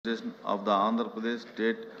of the Andhra Pradesh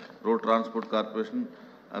State Road Transport Corporation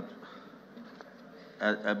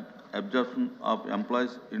absorption of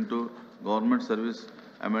employees into government service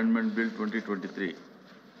amendment bill 2023.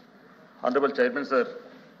 Honorable Chairman sir,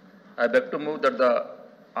 I beg to move that the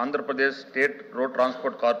Andhra Pradesh State Road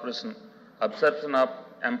Transport Corporation absorption of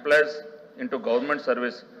employees into government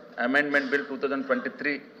service amendment bill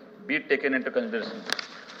 2023 be taken into consideration.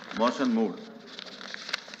 Motion moved.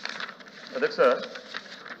 Adhyaksh,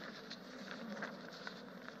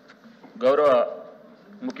 గౌరవ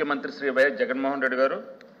ముఖ్యమంత్రి Shri YS Jaganmohan Reddy గారు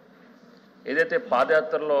ఏదైతే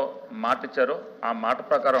పాదయాత్రలో మాట ఇచ్చారో ఆ మాట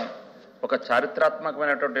ప్రకారం ఒక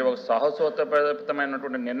చారిత్రాత్మకమైనటువంటి ఒక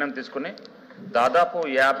సాహసోపేతమైనటువంటి నిర్ణయం తీసుకుని దాదాపు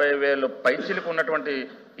 50,000 పైచిలకు ఉన్నటువంటి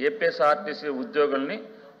ఏపీఎస్ఆర్టీసీ ఉద్యోగుల్ని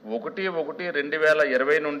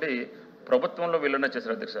 1/1/2020 నుండి ప్రభుత్వంలో విలీనం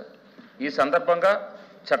చేశారు అధ్యక్ష. ఈ సందర్భంగా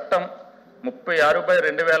చట్టం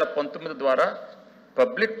 36/2019 ద్వారా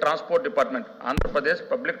public transport department Andhra Pradesh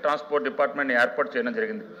public transport డిపార్ట్మెంట్ని ఏర్పాటు చేయడం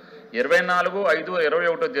జరిగింది.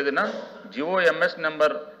 24/5/21 తేదీన జిఓఎంఎస్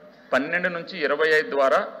నెంబర్ 12 నుంచి 25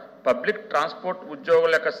 ద్వారా పబ్లిక్ ట్రాన్స్పోర్ట్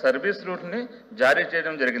ఉద్యోగుల యొక్క సర్వీస్ రూల్స్ని జారీ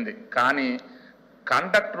చేయడం జరిగింది. కానీ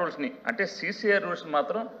కాండక్ట్ రూల్స్ని అంటే సిసిఐ రూల్స్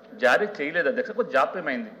మాత్రం జారీ చేయలేదు అధ్యక్ష. కొంచెం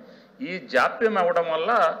జాప్యమైంది. ఈ జాప్యం అవ్వడం వల్ల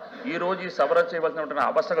ఈరోజు ఈ సవరణ చేయవలసినటువంటి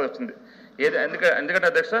ఆవశ్యకత వచ్చింది. ఎందుకంటే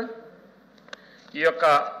అధ్యక్ష, ఈ యొక్క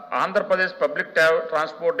ఆంధ్రప్రదేశ్ పబ్లిక్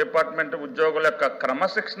ట్రాన్స్పోర్ట్ డిపార్ట్మెంట్ ఉద్యోగుల యొక్క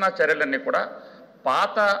క్రమశిక్షణ చర్యలన్నీ కూడా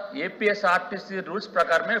పాత ఏపీఎస్ఆర్టీసీ రూల్స్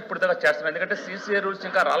ప్రకారమే ఇప్పటిదాకా చేస్తున్నారు. ఎందుకంటే సిసిఐ రూల్స్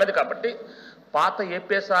ఇంకా రాలేదు కాబట్టి పాత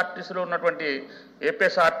ఏపీఎస్ఆర్టీసీలో ఉన్నటువంటి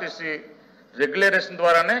ఏపీఎస్ఆర్టీసీ రెగ్యులేషన్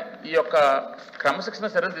ద్వారానే ఈ యొక్క క్రమశిక్షణ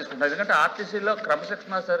చర్యలు తీసుకుంటున్నారు. ఎందుకంటే ఆర్టీసీలో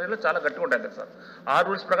క్రమశిక్షణ చర్యలు చాలా గట్టిగా ఉంటాయి సార్. ఆ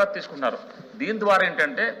రూల్స్ ప్రకారం తీసుకుంటున్నారు. దీని ద్వారా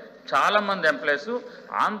ఏంటంటే చాలామంది employees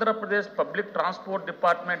Andhra Pradesh public transport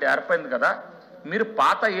department ఏర్పడింది కదా, మీరు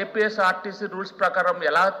పాత ఏపీఎస్ఆర్టీసీ రూల్స్ ప్రకారం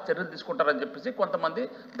ఎలా చర్యలు తీసుకుంటారని చెప్పేసి కొంతమంది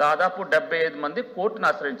దాదాపు 75 మంది కోర్టును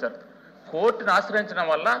ఆశ్రయించారు. కోర్టును ఆశ్రయించడం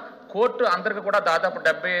వల్ల కోర్టు అందరికీ కూడా దాదాపు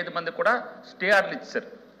 75 మంది కూడా స్టే ఆర్డర్లు ఇచ్చారు.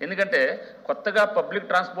 ఎందుకంటే కొత్తగా పబ్లిక్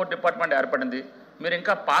ట్రాన్స్పోర్ట్ డిపార్ట్మెంట్ ఏర్పడింది, మీరు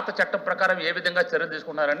ఇంకా పాత చట్టం ప్రకారం ఏ విధంగా చర్యలు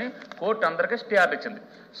తీసుకున్నారని కోర్టు అందరికీ స్టే ఆర్డర్ ఇచ్చింది.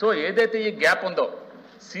 సో ఏదైతే ఈ గ్యాప్ ఉందో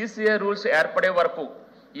సిసిఐ రూల్స్ ఏర్పడే వరకు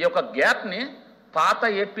ఈ యొక్క గ్యాప్ని పాత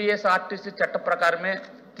ఏపీఎస్ఆర్టీసీ చట్ట ప్రకారమే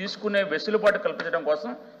తీసుకునే వెసులుబాటు కల్పించడం కోసం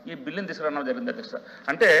ఈ బిల్లుని తీసుకురావడం జరిగింది అధ్యక్ష.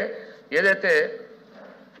 అంటే ఏదైతే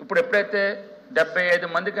ఎప్పుడైతే 75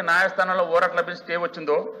 మందికి న్యాయస్థానంలో ఓరట్ లభించి స్టే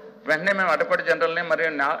వచ్చిందో వెంటనే మేము అడ్వకేట్ జనరల్ని మరియు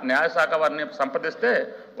న్యాయశాఖ వారిని సంప్రదిస్తే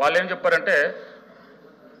వాళ్ళు ఏం చెప్పారంటే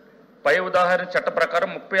పై ఉదాహరణ చట్ట ప్రకారం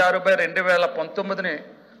 36/2019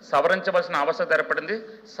 సవరించవలసిన ఆవశ్యకత ఏర్పడింది.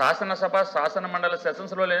 శాసనసభ శాసన మండలి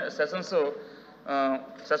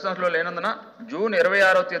సెషన్స్లో లేనందున జూన్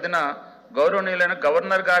 26వ తేదీన గౌరవనీయులైన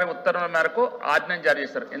గవర్నర్ గారి ఉత్తర్వుల మేరకు ఆర్డినెన్స్ జారీ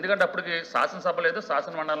చేశారు. ఎందుకంటే అప్పటికి శాసనసభ లేదు,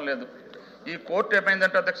 శాసన మండలం లేదు. ఈ కోర్టు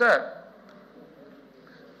ఏమైందంటే అధ్యక్ష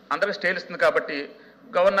అందరికి స్టేలు ఇస్తుంది కాబట్టి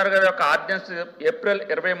గవర్నర్ గారి యొక్క ఆర్డినెన్స్ ఏప్రిల్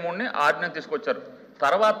 23ని ఆర్డినెన్స్ తీసుకొచ్చారు.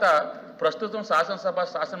 తర్వాత ప్రస్తుతం శాసనసభ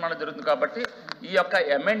శాసన మండలి జరుగుతుంది కాబట్టి ఈ యొక్క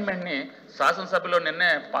అమెండ్మెంట్ని శాసనసభలో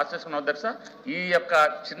నిన్నే పాస్ చేసుకున్న అధ్యక్ష. ఈ యొక్క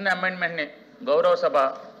చిన్న అమెండ్మెంట్ని గౌరవ సభ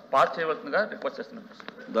పాస్ చేయవలసిందిగా రిక్వెస్ట్ చేస్తున్నాం.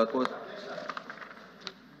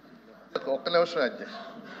 ఒక్క నిమిషం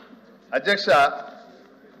అధ్యక్ష.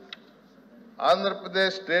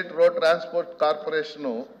 Andhra Pradesh state road transport corporation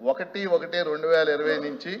 1/1/2020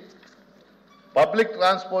 నుంచి పబ్లిక్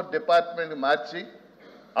ట్రాన్స్పోర్ట్ డిపార్ట్మెంట్ మార్చి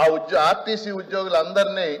ఆ ఆర్టీసీ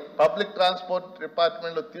ఉద్యోగులందరినీ పబ్లిక్ ట్రాన్స్పోర్ట్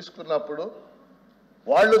డిపార్ట్మెంట్లో తీసుకున్నప్పుడు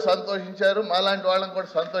వాళ్ళు సంతోషించారు, మాలాంటి వాళ్ళని కూడా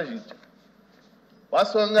సంతోషించారు.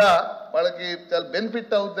 వాస్తవంగా వాళ్ళకి చాలా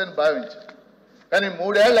బెనిఫిట్ అవుతుందని భావించారు. కానీ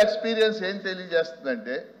 3 ఏళ్ల ఎక్స్పీరియన్స్ ఏం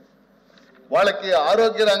తెలియజేస్తుందంటే వాళ్ళకి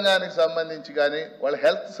ఆరోగ్య రంగానికి సంబంధించి కానీ వాళ్ళ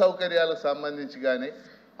హెల్త్ సౌకర్యాలకు సంబంధించి కానీ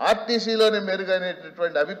ఆర్టీసీలోనే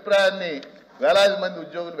మెరుగైనటువంటి అభిప్రాయాన్ని వేలాది మంది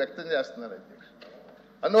ఉద్యోగులు వ్యక్తం చేస్తున్నారు అధ్యక్ష.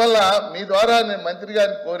 అందువల్ల మీ ద్వారా నేను మంత్రి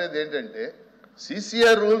గారిని కోరేది ఏంటంటే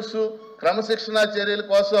సిసిఐ రూల్స్ క్రమశిక్షణా చర్యల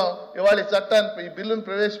కోసం ఇవాళ ఈ చట్టాన్ని ఈ బిల్లును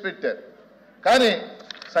ప్రవేశపెట్టారు. కానీ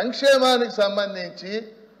సంక్షేమానికి సంబంధించి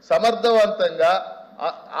సమర్థవంతంగా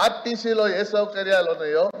ఆర్టీసీలో ఏ సౌకర్యాలు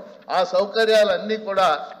ఉన్నాయో ఆ సౌకర్యాలన్నీ కూడా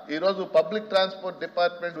ఈరోజు పబ్లిక్ ట్రాన్స్పోర్ట్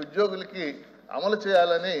డిపార్ట్మెంట్ ఉద్యోగులకి అమలు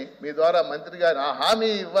చేయాలని మీ ద్వారా మంత్రి గారు ఆ హామీ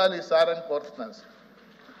ఇవ్వాలి సార్ అని కోరుతున్నాను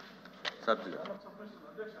సార్.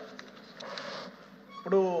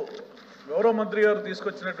 ఇప్పుడు గౌరవ మంత్రి గారు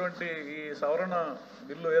తీసుకొచ్చినటువంటి ఈ సవరణ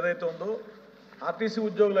బిల్లు ఏదైతే ఉందో ఆర్టీసీ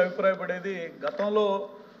ఉద్యోగులు అభిప్రాయపడేది గతంలో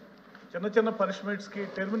చిన్న పనిష్మెంట్స్కి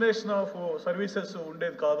టెర్మినేషన్ ఆఫ్ సర్వీసెస్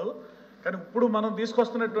ఉండేది కాదు. కానీ ఇప్పుడు మనం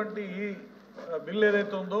తీసుకొస్తున్నటువంటి ఈ బిల్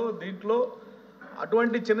ఏదైతే ఉందో దీంట్లో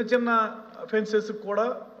అటువంటి చిన్న అఫెన్సెస్ కూడా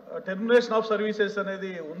టెర్మినేషన్ ఆఫ్ సర్వీసెస్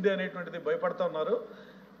అనేది ఉంది అనేటువంటిది భయపడుతూ ఉన్నారు.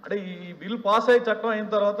 అంటే ఈ బిల్ పాస్ అయ్యి చట్టం అయిన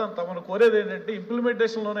తర్వాత తమను కోరేది ఏంటంటే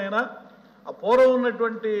ఇంప్లిమెంటేషన్లోనైనా ఆ పూర్వం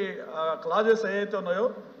ఉన్నటువంటి క్లాజెస్ ఏవైతే ఉన్నాయో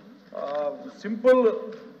సింపుల్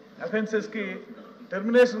అఫెన్సెస్కి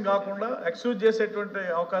టెర్మినేషన్ కాకుండా ఎక్స్క్యూజ్ చేసేటువంటి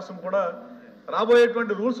అవకాశం కూడా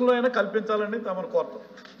రాబోయేటువంటి రూల్స్లో అయినా కల్పించాలని తమను కోరుతాం.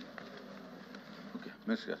 ఓకే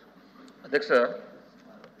మినిస్టర్ గారు. అధ్యక్ష,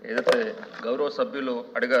 ఏదైతే గౌరవ సభ్యులు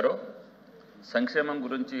అడిగారో సంక్షేమం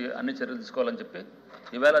గురించి అన్ని చర్యలు తీసుకోవాలని చెప్పి,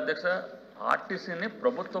 ఈవేళ అధ్యక్ష ఆర్టీసీని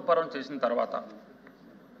ప్రభుత్వ పరం చేసిన తర్వాత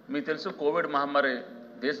మీకు తెలుసు కోవిడ్ మహమ్మారి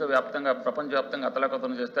దేశవ్యాప్తంగా ప్రపంచవ్యాప్తంగా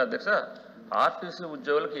అతలాకుతలం చేస్తే అధ్యక్ష ఆర్టీసీ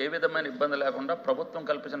ఉద్యోగులకు ఏ విధమైన ఇబ్బంది లేకుండా ప్రభుత్వం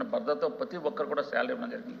కల్పించిన భద్రతతో ప్రతి ఒక్కరు కూడా శాలరీ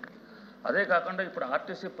ఇవ్వడం జరిగింది. అదే కాకుండా ఇప్పుడు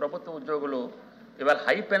ఆర్టీసీ ప్రభుత్వ ఉద్యోగులు ఇవాళ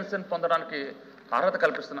హై పెన్షన్ పొందడానికి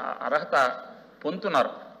అర్హత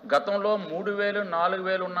పొందుతున్నారు. గతంలో 3,000,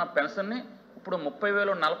 4,000 ఉన్న పెన్షన్ని ఇప్పుడు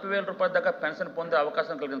 30,000, 40,000 రూపాయల దాకా పెన్షన్ పొందే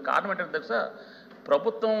అవకాశం కలిగింది. కారణం ఏంటంటే అధ్యక్ష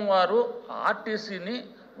ప్రభుత్వం వారు ఆర్టీసీని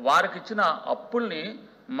వారికి ఇచ్చిన అప్పుల్ని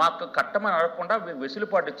మాకు కట్టమని అడగకుండా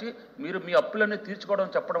వెసులుబాటు ఇచ్చి మీరు మీ అప్పులన్నీ తీర్చుకోవడం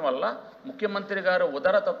చెప్పడం వల్ల ముఖ్యమంత్రి గారు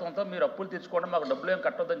ఉదారతత్వంతో మీరు అప్పులు తీర్చుకోవడం మాకు డబ్బులు ఏం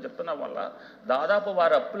కట్టొద్దని చెప్తున్న వల్ల దాదాపు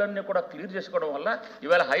వారి అప్పులన్నీ కూడా క్లియర్ చేసుకోవడం వల్ల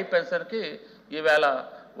ఈవేళ హై పెన్షన్కి ఈవేళ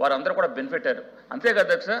వారందరూ కూడా బెనిఫిట్ అయ్యారు. అంతేకాదు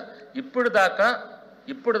అధ్యక్ష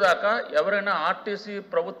ఇప్పుడు దాకా ఎవరైనా ఆర్టీసీ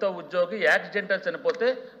ప్రభుత్వ ఉద్యోగి యాక్సిడెంటల్ చనిపోతే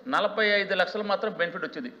 45 లక్షలు మాత్రం బెనిఫిట్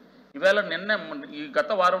వచ్చింది. ఈవేళ ఈ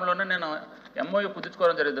గత వారంలోనే నేను ఎంఓయూ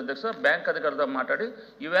కుదుర్చుకోవడం జరిగింది అధ్యక్ష, బ్యాంక్ అధికారులతో మాట్లాడి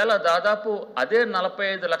ఈవేళ దాదాపు అదే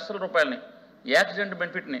 45 లక్షల రూపాయలని యాక్సిడెంట్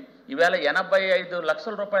బెనిఫిట్ని ఈవేళ 85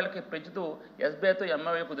 లక్షల రూపాయలకి పెంచుతూ ఎస్బీఐతో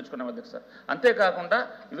ఎంఓయూ కుదుర్చుకున్నాం అధ్యక్ష. అంతేకాకుండా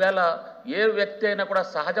ఈవేళ ఏ వ్యక్తి అయినా కూడా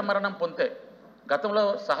సహజ మరణం పొందితే, గతంలో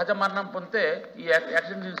సహజ మరణం పొందితే ఈ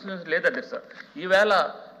యాక్సిడెంట్ ఇన్సూరెన్స్ లేదు అధ్యక్ష, ఈవేళ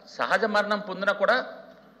సహజ మరణం పొందినా కూడా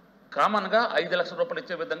కామన్గా 5 లక్షల రూపాయలు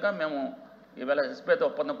ఇచ్చే విధంగా మేము ఈవేళ ఎస్బీఐతో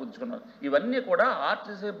ఒప్పందం కుదుర్చుకున్నాం. ఇవన్నీ కూడా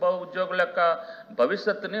ఆర్టీసీ ఉద్యోగుల యొక్క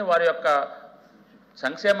భవిష్యత్తుని వారి యొక్క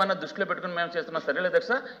సంక్షేమాన్ని దృష్టిలో పెట్టుకుని మేము చేస్తున్న చర్యలు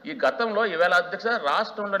అధ్యక్ష. ఈ గతంలో ఈవేళ అధ్యక్ష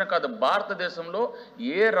రాష్ట్రంలోనే కాదు భారతదేశంలో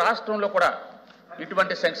ఏ రాష్ట్రంలో కూడా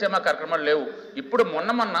ఇటువంటి సంక్షేమ కార్యక్రమాలు లేవు. ఇప్పుడు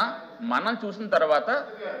మొన్న మనం చూసిన తర్వాత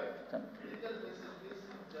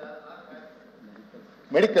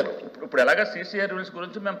మెడికల్ ఇప్పుడు ఎలాగ సీసీఐ రూల్స్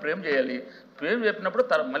గురించి మేము ఫ్రేమ్ చేయాలి. ఫ్రేమ్ చెప్పినప్పుడు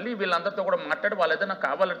మళ్ళీ వీళ్ళందరితో కూడా మాట్లాడి వాళ్ళు ఏదైనా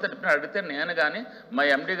కావాలంటే అడిగితే నేను కానీ మా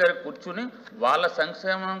ఎండీ గారికి కూర్చుని వాళ్ళ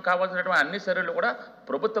సంక్షేమం కావాల్సినటువంటి అన్ని చర్యలు కూడా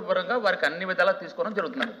ప్రభుత్వ పరంగా వారికి అన్ని విధాలా తీసుకోవడం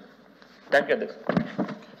జరుగుతుంది. థ్యాంక్ యూ అధ్యక్ష.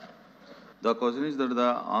 The question is that the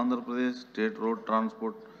Andhra Pradesh State Road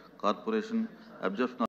Transport Corporation observes